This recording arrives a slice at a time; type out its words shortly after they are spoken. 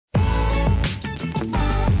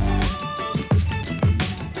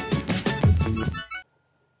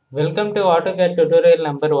Welcome to AutoCAD tutorial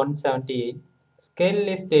number 178. Scale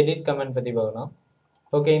list edit command பத்தி பார்க்கலாம்.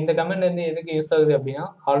 Okay, இந்த comment வந்து எதுக்கு யூஸ் ஆகுது அப்படின்னா,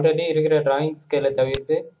 ஆல்ரெடி இருக்கிற டிராயிங் ஸ்கேலை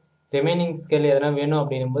தவிர்த்து ரிமைனிங் ஸ்கேல் எதனா வேணும்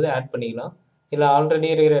அப்படின்னும் போது ஆட் பண்ணிக்கலாம். இல்லை ஆல்ரெடி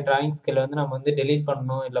இருக்கிற டிராயிங் ஸ்கேலை வந்து நம்ம வந்து டெலீட்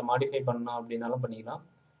பண்ணணும் இல்லை மாடிஃபை பண்ணணும் அப்படின்னாலும் பண்ணிக்கலாம்.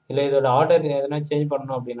 இல்லை இதோட ஆர்டர் எதனா சேஞ்ச்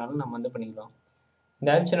பண்ணணும் அப்படின்னாலும் நம்ம வந்து பண்ணிக்கலாம்.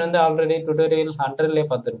 இந்த ஆப்ஷன் வந்து ஆல்ரெடி டுட்டோரியல் 100லேயே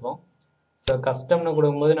பார்த்துருப்போம். ஸோ கஸ்டம்னு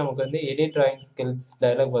கொடுக்கும்போது நமக்கு வந்து edit drawing skills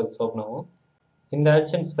dialog box open ஆகும். இந்த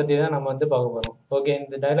ஆப்ஷன்ஸ் பற்றி தான் நம்ம வந்து பார்க்க போகிறோம். ஓகே,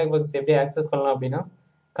 இந்த டயலாக் பாக்ஸ் எப்படி ஆக்சஸ் பண்ணலாம் அப்படின்னா,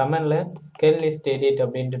 கமெண்டில் ஸ்கேல் லிஸ்ட் எடிட்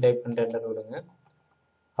அப்படின்ட்டு டைப் பண்ணிட்டு என்டர் கொடுங்க.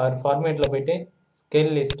 அவர் ஃபார்மேட்டில் போயிட்டு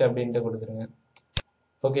ஸ்கேல் லிஸ்ட் அப்படின்ட்டு கொடுத்துருங்க.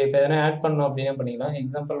 ஓகே, இப்போ எதனா ஆட் பண்ணோம் அப்படின்னா பண்ணிக்கலாம்.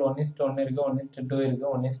 எக்ஸாம்பிள் 1:1 இருக்குது, 1:2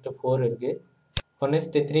 இருக்குது, 1:4 இருக்குது,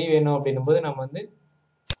 1:3 வேணும் அப்படின்னும் போது நம்ம வந்து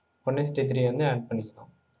 1:3 வந்து ஆட்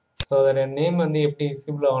பண்ணிக்கலாம். ஸோ அதோட நேம் வந்து எப்படி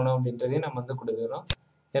விசிபிள் ஆகணும் அப்படின்றதையும் நம்ம வந்து கொடுத்துக்கலாம்.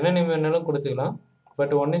 என்ன நேம் வேணாலும் கொடுத்துக்கலாம்.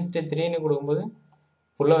 பட் 1:3ன்னு கொடுக்கும்போது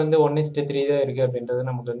ஃபுல்லாக வந்து 1:3 தான் இருக்குது அப்படின்றது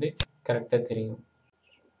நமக்கு வந்து கரெக்டாக தெரியும்.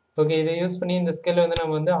 ஓகே, இதை யூஸ் பண்ணி இந்த ஸ்கேலை வந்து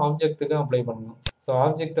நம்ம வந்து ஆப்ஜெக்ட்டுக்கு அப்ளை பண்ணணும். ஸோ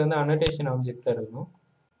ஆப்ஜெக்ட் வந்து அன்னோடேஷன் ஆப்ஜெக்டாக இருக்கணும்.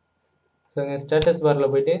 ஸோ இங்கே ஸ்டேட்டஸ் பாரில்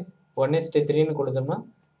போயிட்டு 1:3ன்னு கொடுத்தோம்னா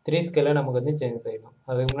 3 ஸ்கேலை நமக்கு வந்து சேஞ்ச் ஆகிடும்.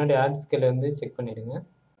 அதுக்கு முன்னாடி ஆட் ஸ்கேலை வந்து செக் பண்ணிவிடுங்க.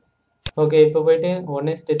 ஓகே, இப்போ போயிட்டு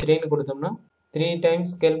 1:3ன்னு கொடுத்தோம்னா 3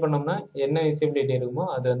 டைம்ஸ் ஸ்கேல் பண்ணோம்னா என்ன விசிபிலிட்டி இருக்குமோ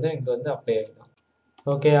அது வந்து இங்கே வந்து அப்ளை ஆகிடும்.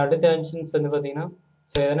 ஓகே, அடுத்த ஆப்ஷன்ஸ் வந்து பார்த்தீங்கன்னா,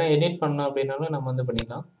 ஸோ எதனா எடிட் பண்ணோம் அப்படின்னாலும் நம்ம வந்து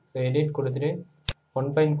பண்ணிக்கலாம். ஸோ எடிட் கொடுத்துட்டு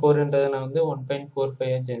 1.4ன்றதை நான் வந்து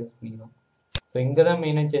 1.45 சேஞ்ச் பண்ணிக்கலாம். ஸோ இங்கே தான்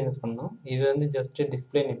மெயினாக சேஞ்சஸ் பண்ணணும். இது வந்து ஜஸ்ட்டு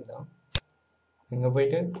டிஸ்பிளே நேம் தான். இங்கே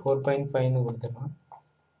போயிட்டு 4.5ன்னு கொடுத்துடலாம்.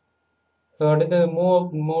 ஸோ அடுத்தது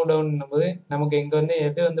மூவ் டவுன்னும் போது நமக்கு இங்கே வந்து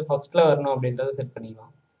எது வந்து ஃபஸ்ட்டில் வரணும் அப்படின்றத செட்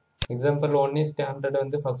பண்ணிக்கலாம். எக்ஸாம்பிள் 1:100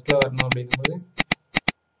 வந்து ஃபஸ்ட்டில் வரணும் அப்படின்னும் போது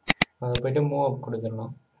அதை போய்ட்டு மூவ் அப்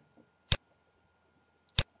கொடுத்துடலாம்.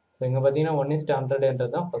 ஸோ இங்கே பார்த்தீங்கன்னா 1:100ன்றது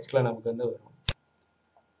தான் ஃபஸ்ட்டில் நமக்கு வந்து வரும்.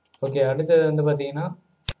 ஓகே, அடுத்தது வந்து பார்த்தீங்கன்னா,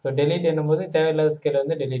 ஸோ டெலீட் என்னும்போது தேவையில்லாத ஸ்கேலை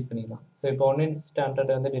வந்து டெலீட் பண்ணிக்கலாம். ஸோ இப்போ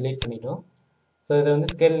 1:100 வந்து டெலீட் பண்ணிட்டோம். ஸோ இது வந்து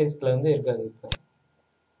ஸ்கேல் லிஸ்ட்டில் வந்து இருக்காது. இப்போ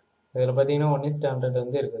இதில் பார்த்தீங்கன்னா 1:100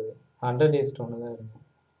 வந்து இருக்காது, 100:1 தான் இருக்கும்.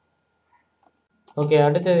 ஓகே,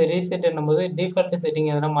 அடுத்தது ரீசெட் என்னும்போது டிஃபால்ட்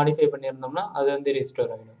செட்டிங் எதனா மாடிஃபை பண்ணியிருந்தோம்னா அது வந்து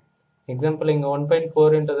ரீஸ்டோர் ஆகிடும். எக்ஸாம்பிள் இங்கே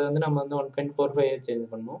 1.4ன்றது வந்து நம்ம வந்து 1.45 சேஞ்ச்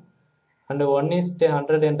பண்ணோம். அண்ட்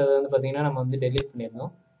 1:100ன்றது வந்து பார்த்தீங்கன்னா நம்ம வந்து டெலீட்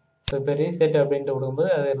பண்ணியிருந்தோம். ஸோ இப்போ ரீசெட் அப்படின்ட்டு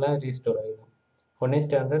கொடுக்கும்போது அதெல்லாம் ரீஸ்டோர் ஆகிடும்.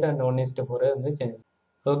 1:100 அண்ட் 1:4 வந்து சேஞ்ச்.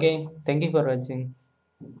 ஓகே, தேங்க்யூ ஃபார் வாட்சிங்.